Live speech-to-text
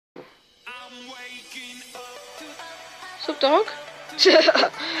Sup, dog?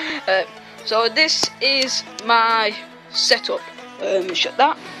 So this is my setup. Shut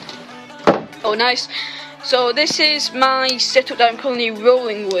that. Oh, nice. So this is my setup that I'm currently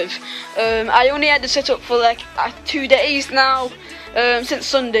rolling with. I only had the setup for like 2 days now, since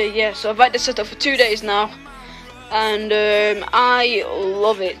Sunday. Yeah, so I've had the setup for 2 days now, and I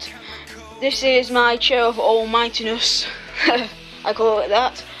love it. This is my chair of almightiness. I call it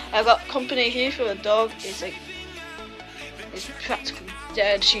that. I've got company here for a dog. It's practically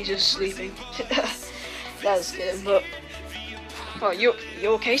dead. She's just sleeping. That's good. But oh, you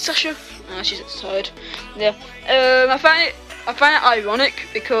okay, Sasha? She's tired. Yeah. I find it ironic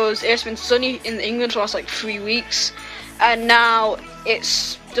because it's been sunny in England for the last like 3 weeks, and now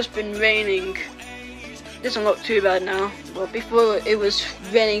it's just been raining. It doesn't look too bad now. Well, before it was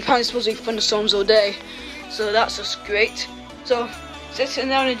raining. Apparently, it's supposed to be thunderstorms all day, so that's just great. So, sitting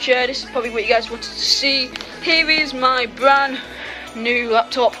down in a chair. This is probably what you guys wanted to see. Here is my brand new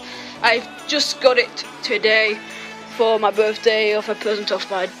laptop. I've just got it today for my birthday, off a present off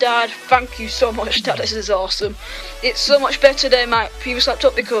my dad. Thank you so much, Dad. This is awesome. It's so much better than my previous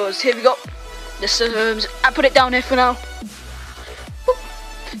laptop because here we go. This I put it down here for now.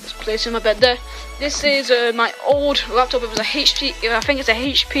 Just place it in my bed there. This is my old laptop. It was a HP. I think it's a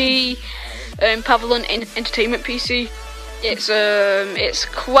HP Pavilion Entertainment PC. It's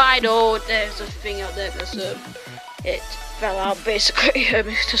quite old. There's a thing out there because it fell out basically. It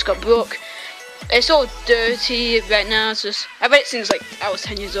just got broke. It's all dirty right now. It's just, I've had it since like I was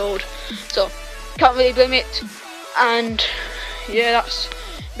 10 years old, so can't really blame it. And yeah, that's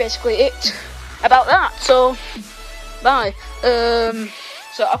basically it about that. So bye.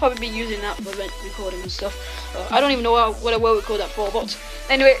 So I'll probably be using that for recording and stuff. I don't even know what I will record that for, but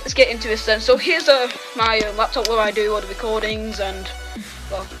anyway, let's get into this then. So here's my laptop where I do all the recordings and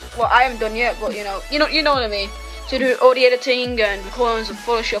well, I haven't done yet, but you know what I mean. To do all the editing and recordings and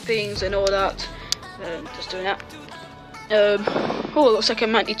photoshoppings and all that. Just doing that. Oh, it looks like I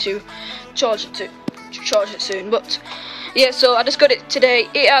might need to charge it soon. But yeah, so I just got it today.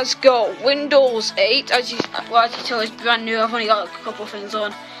 It has got Windows 8. As you tell, it's brand new. I've only got a couple of things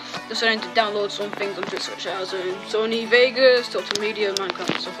on. Just trying to download some things onto it, such as Sony Vegas, Total Media, Minecraft,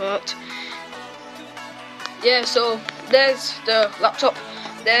 and stuff like that. Yeah, so there's the laptop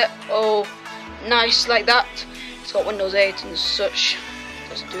there. Oh, nice like that. It's got Windows 8 and such.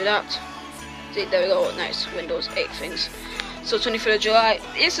 Just do that. See, there we go. Nice Windows 8 things. So 23rd of July.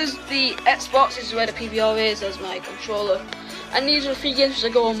 This is the Xbox. This is where the PVR is. There's my controller. And these are the 3 games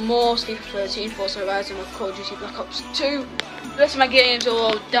that go on more. FIFA 13, Forza Horizon, and Call of Duty Black Ops 2. The rest of my games are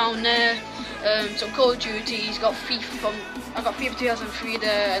all down there. So Call of Duty's got FIFA I got FIFA 2003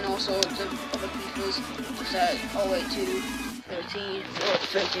 there, and also the other FIFAs. All the way to 13.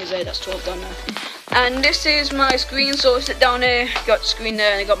 13 is there. That's 12 down there. And this is my screen, so I sit down there, got the screen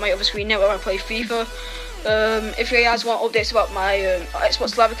there, and I got my other screen there where I play FIFA. If you guys want updates about my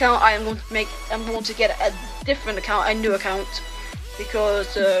Xbox Live account, I'm going to get a different account, a new account,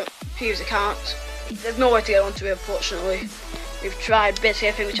 because previous account, there's no way to get onto it, unfortunately. We've tried basically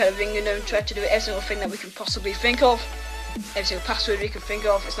everything. We tried to ring them, tried to do every single thing that we can possibly think of, every single password we can think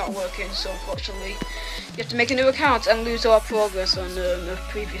of. It's not working, so unfortunately, you have to make a new account and lose all our progress on the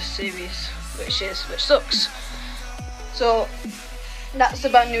previous series. Which sucks. So that's the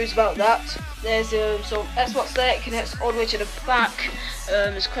bad news about that. There's so Xbox there, it connects all the way to the back.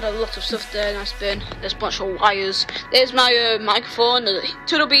 There's quite a lot of stuff there. There's a bunch of wires. There's my microphone, the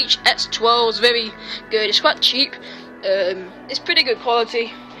Turtle Beach X12 is very good. It's quite cheap. It's pretty good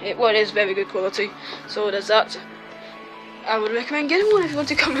quality. It is very good quality. So there's that. I would recommend getting one if you want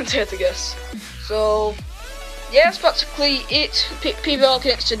to commentate, I guess. So yeah, that's practically it. PVR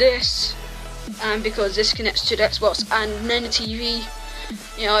connects to this. And because this connects to the Xbox and then the TV,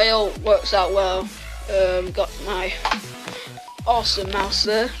 you know, it all works out well. Got my awesome mouse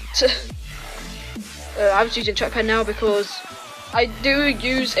there. I was using trackpad now because I do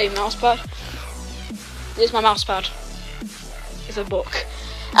use a mouse pad. Here's my mouse pad. It's a book.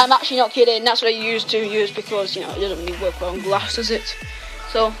 I'm actually not kidding. That's what I used to use because, you know, it doesn't really work well on glass, does it?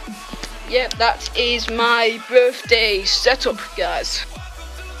 So, yeah, that is my birthday setup, guys.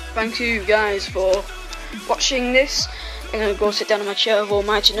 Thank you guys for watching this. I'm gonna go sit down in my chair of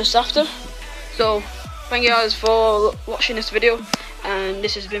almightiness after. So thank you guys for watching this video, and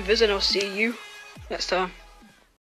this has been Vizeh, and I'll see you next time.